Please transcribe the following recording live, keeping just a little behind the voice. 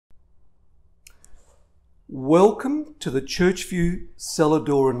Welcome to the Churchview Cellar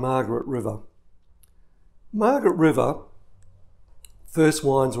Door in Margaret River. Margaret River, first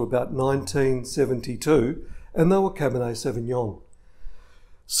wines were about 1972 and they were Cabernet Sauvignon.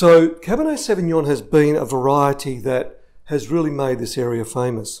 So Cabernet Sauvignon has been a variety that has really made this area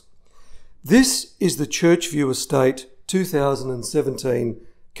famous. This is the Churchview Estate 2017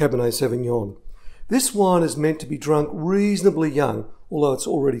 Cabernet Sauvignon. This wine is meant to be drunk reasonably young, although it's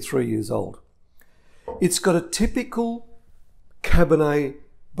already 3 years old. It's got a typical Cabernet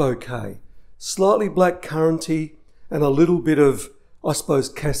bouquet, slightly black curranty and a little bit of, I suppose,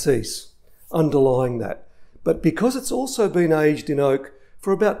 cassis underlying that. But because it's also been aged in oak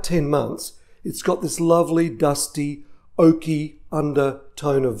for about 10 months, it's got this lovely, dusty, oaky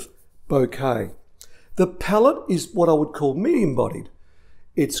undertone of bouquet. The palate is what I would call medium-bodied.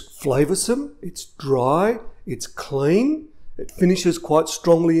 It's flavoursome, it's dry, it's clean, it finishes quite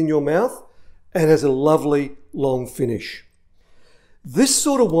strongly in your mouth, and has a lovely long finish. This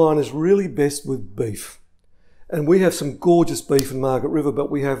sort of wine is really best with beef. And we have some gorgeous beef in Margaret River, but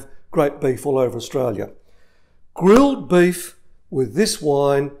we have great beef all over Australia. Grilled beef with this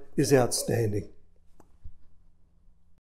wine is outstanding.